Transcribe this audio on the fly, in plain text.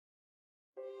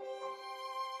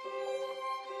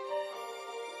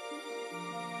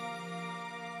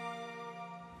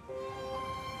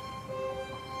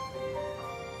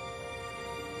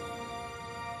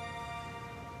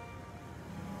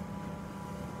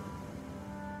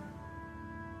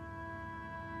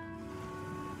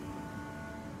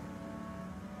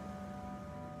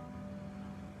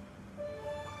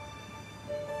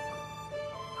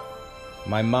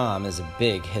My mom is a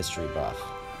big history buff,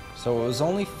 so it was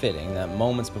only fitting that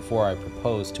moments before I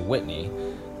proposed to Whitney,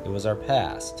 it was our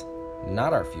past,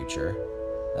 not our future,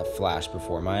 that flashed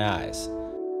before my eyes.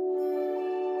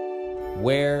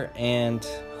 Where and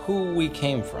who we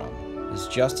came from is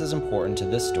just as important to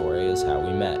this story as how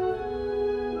we met.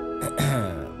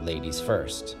 Ladies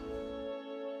first.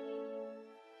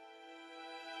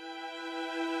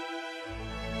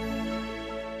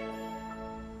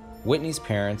 Whitney's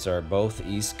parents are both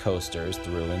East Coasters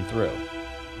through and through,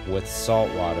 with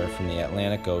salt water from the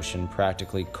Atlantic Ocean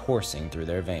practically coursing through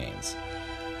their veins.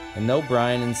 And though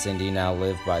Brian and Cindy now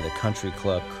live by the country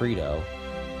club credo,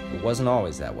 it wasn't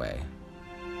always that way,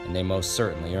 and they most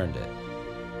certainly earned it.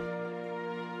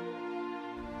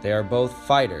 They are both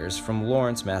fighters from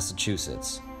Lawrence,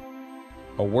 Massachusetts,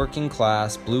 a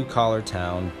working-class, blue-collar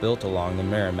town built along the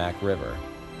Merrimack River.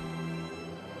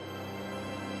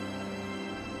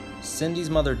 Cindy's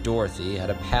mother, Dorothy,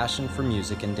 had a passion for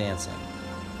music and dancing,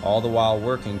 all the while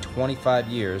working 25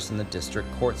 years in the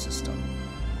district court system.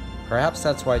 Perhaps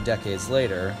that's why decades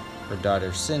later, her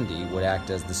daughter Cindy would act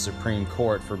as the Supreme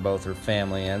Court for both her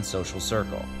family and social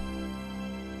circle.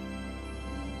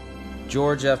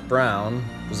 George F. Brown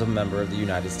was a member of the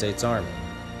United States Army,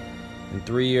 and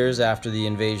 3 years after the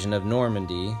invasion of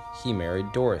Normandy, he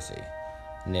married Dorothy,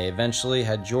 and they eventually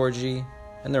had Georgie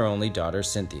and their only daughter,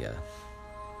 Cynthia.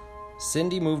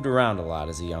 Cindy moved around a lot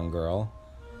as a young girl,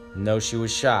 and though she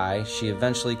was shy, she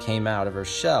eventually came out of her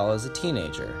shell as a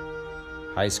teenager.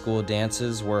 High school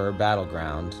dances were her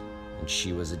battleground, and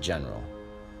she was a general.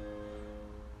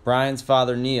 Brian's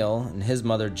father, Neil, and his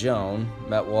mother, Joan,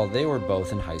 met while they were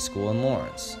both in high school in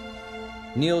Lawrence.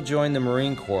 Neil joined the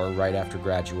Marine Corps right after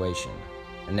graduation,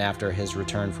 and after his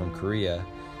return from Korea,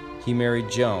 he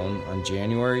married Joan on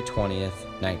January 20th,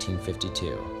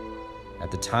 1952. At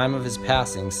the time of his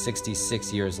passing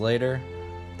 66 years later,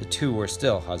 the two were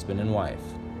still husband and wife.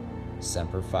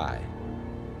 Semper Fi.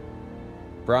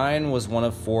 Brian was one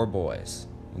of 4 boys,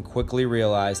 and quickly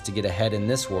realized to get ahead in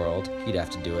this world, he'd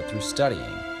have to do it through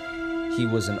studying. He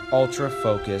was an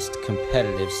ultra-focused,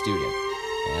 competitive student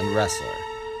and wrestler.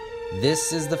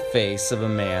 This is the face of a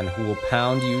man who will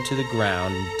pound you to the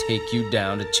ground and take you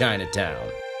down to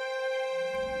Chinatown.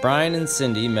 Brian and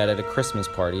Cindy met at a Christmas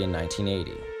party in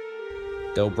 1980.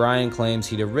 Though Brian claims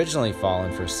he'd originally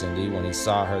fallen for Cindy when he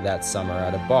saw her that summer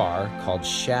at a bar called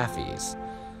Shaffy's.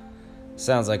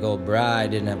 Sounds like old Bri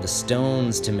didn't have the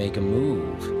stones to make a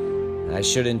move. And I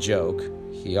shouldn't joke,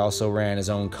 he also ran his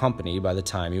own company by the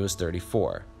time he was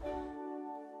 34.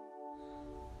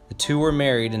 The two were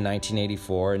married in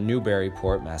 1984 in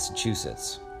Newburyport,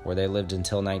 Massachusetts, where they lived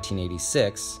until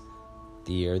 1986,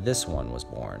 the year this one was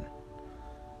born.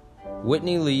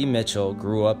 Whitney Lee Mitchell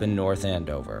grew up in North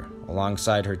Andover,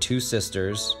 alongside her 2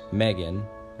 sisters, Megan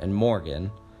and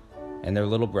Morgan, and their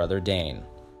little brother, Dane.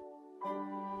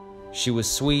 She was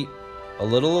sweet, a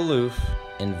little aloof,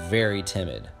 and very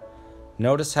timid.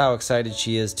 Notice how excited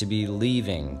she is to be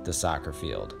leaving the soccer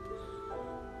field.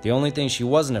 The only thing she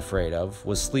wasn't afraid of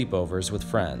was sleepovers with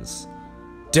friends.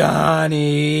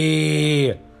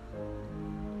 Donnie!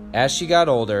 As she got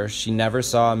older, she never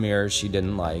saw a mirror she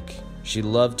didn't like. She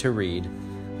loved to read,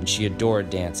 and she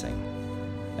adored dancing.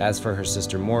 As for her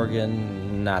sister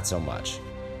Morgan, not so much.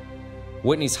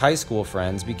 Whitney's high school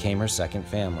friends became her second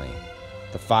family.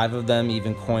 The 5 of them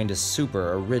even coined a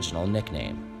super original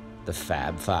nickname, the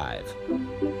Fab Five.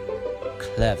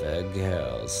 Clever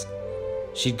girls.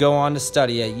 She'd go on to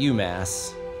study at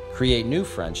UMass, create new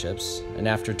friendships, and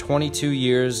after 22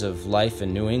 years of life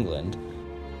in New England,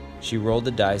 she rolled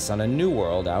the dice on a new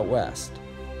world out west,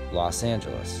 Los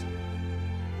Angeles.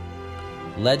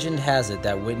 Legend has it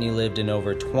that Whitney lived in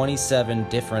over 27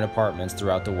 different apartments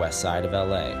throughout the west side of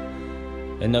LA.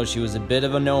 And though she was a bit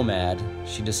of a nomad,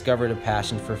 she discovered a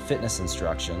passion for fitness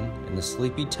instruction in the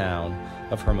sleepy town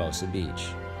of Hermosa Beach.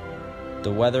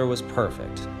 The weather was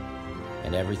perfect,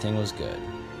 and everything was good.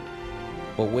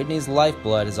 But Whitney's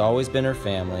lifeblood has always been her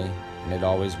family, and it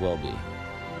always will be.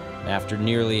 And after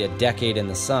nearly a decade in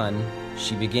the sun,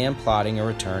 she began plotting a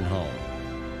return home,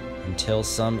 until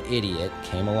some idiot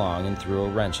came along and threw a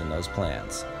wrench in those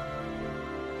plans.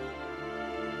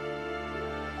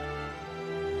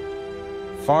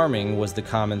 Farming was the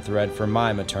common thread for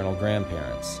my maternal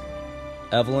grandparents.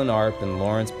 Evelyn Arp and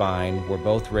Lawrence Bine were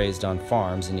both raised on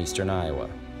farms in eastern Iowa.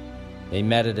 They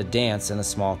met at a dance in a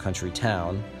small country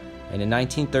town, and in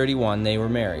 1931 they were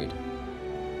married.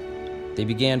 They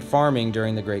began farming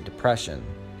during the Great Depression,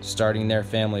 starting their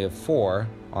family of 4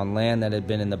 on land that had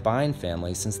been in the Bine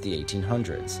family since the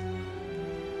 1800s.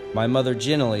 My mother,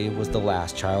 Ginny, was the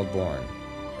last child born.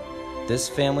 This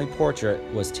family portrait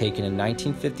was taken in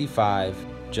 1955,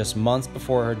 just months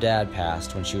before her dad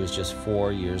passed when she was just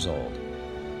 4 years old.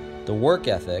 The work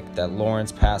ethic that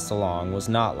Lawrence passed along was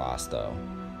not lost, though,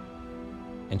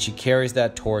 and she carries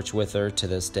that torch with her to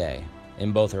this day,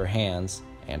 in both her hands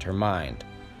and her mind.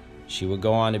 She would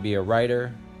go on to be a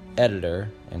writer, editor,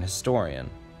 and historian.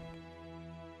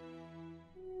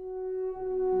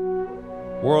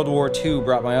 World War II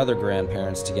brought my other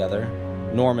grandparents together.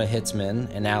 Norma Hitzman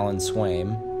and Alan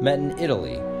Swaim met in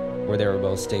Italy, where they were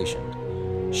both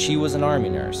stationed. She was an army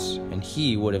nurse, and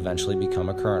he would eventually become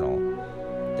a colonel.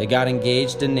 They got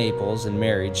engaged in Naples and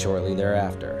married shortly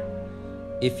thereafter.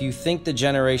 If you think the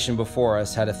generation before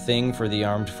us had a thing for the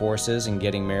armed forces and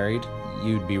getting married,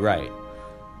 you'd be right.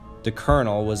 The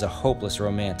colonel was a hopeless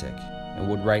romantic and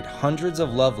would write hundreds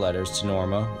of love letters to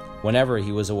Norma whenever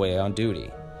he was away on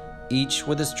duty, each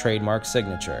with his trademark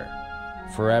signature: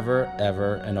 "Forever,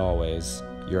 ever, and always,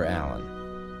 your Alan."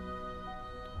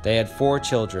 They had 4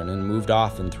 children and moved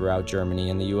often throughout Germany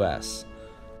and the US.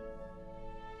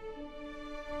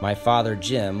 My father,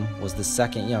 Jim, was the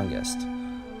second youngest.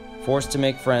 Forced to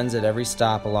make friends at every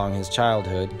stop along his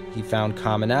childhood, he found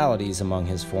commonalities among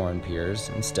his foreign peers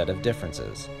instead of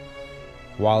differences.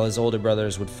 While his older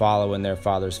brothers would follow in their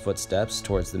father's footsteps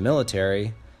towards the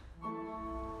military,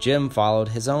 Jim followed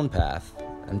his own path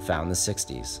and found the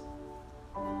 60s.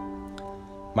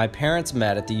 My parents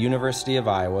met at the University of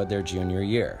Iowa their junior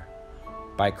year.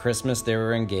 By Christmas they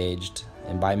were engaged,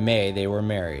 and by May they were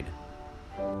married.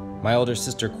 My older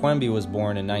sister Quemby was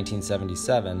born in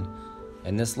 1977,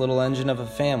 and this little engine of a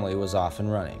family was off and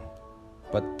running.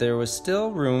 But there was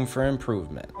still room for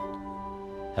improvement.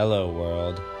 Hello,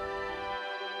 world.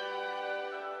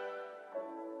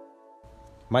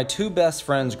 My 2 best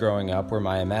friends growing up were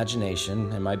my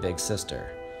imagination and my big sister.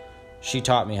 She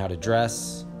taught me how to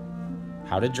dress,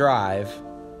 how to drive,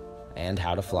 and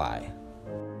how to fly.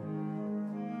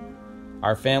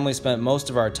 Our family spent most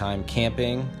of our time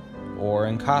camping or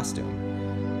in costume.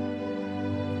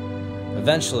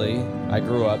 Eventually, I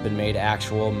grew up and made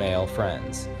actual male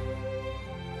friends.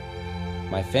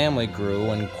 My family grew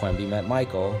when Quemby met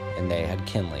Michael, and they had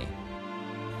Kinley.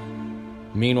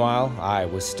 Meanwhile, I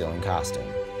was still in costume.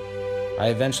 I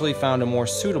eventually found a more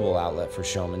suitable outlet for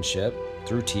showmanship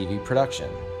through TV production,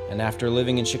 and after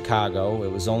living in Chicago,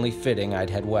 it was only fitting I'd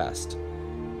head west.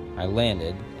 I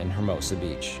landed in Hermosa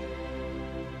Beach.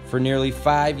 For nearly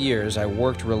 5 years, I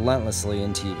worked relentlessly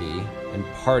in TV and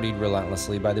partied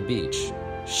relentlessly by the beach.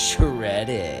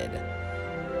 Shredded.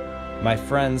 My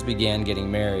friends began getting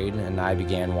married, and I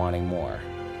began wanting more.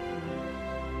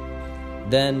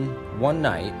 Then, one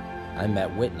night, I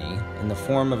met Whitney in the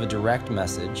form of a direct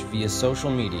message via social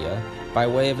media by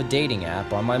way of a dating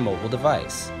app on my mobile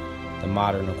device, the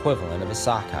modern equivalent of a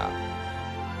sock hop.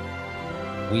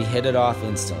 We hit it off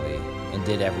instantly and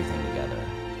did everything together.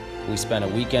 We spent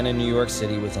a weekend in New York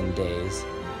City within days.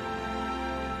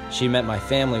 She met my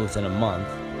family within a month,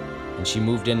 and she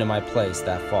moved into my place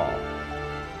that fall.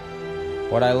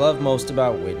 What I love most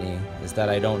about Whitney is that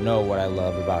I don't know what I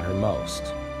love about her most.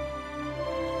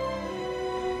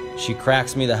 She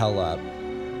cracks me the hell up,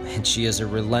 and she is a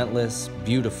relentless,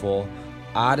 beautiful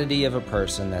oddity of a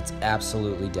person that's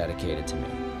absolutely dedicated to me.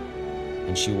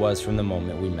 And she was from the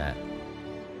moment we met.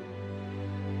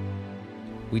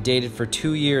 We dated for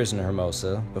 2 years in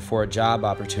Hermosa before a job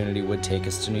opportunity would take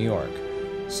us to New York,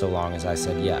 so long as I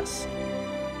said yes.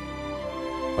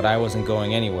 But I wasn't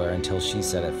going anywhere until she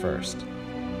said it first.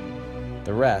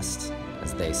 The rest,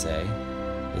 as they say,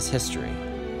 is history.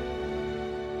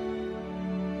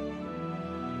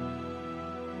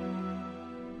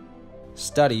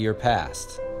 Study your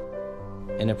past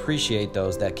and appreciate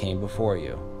those that came before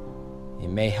you. It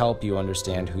may help you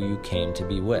understand who you came to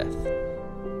be with.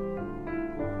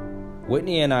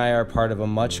 Whitney and I are part of a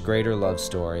much greater love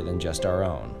story than just our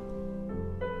own.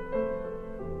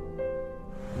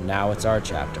 Now it's our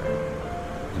chapter,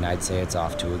 and I'd say it's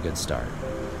off to a good start.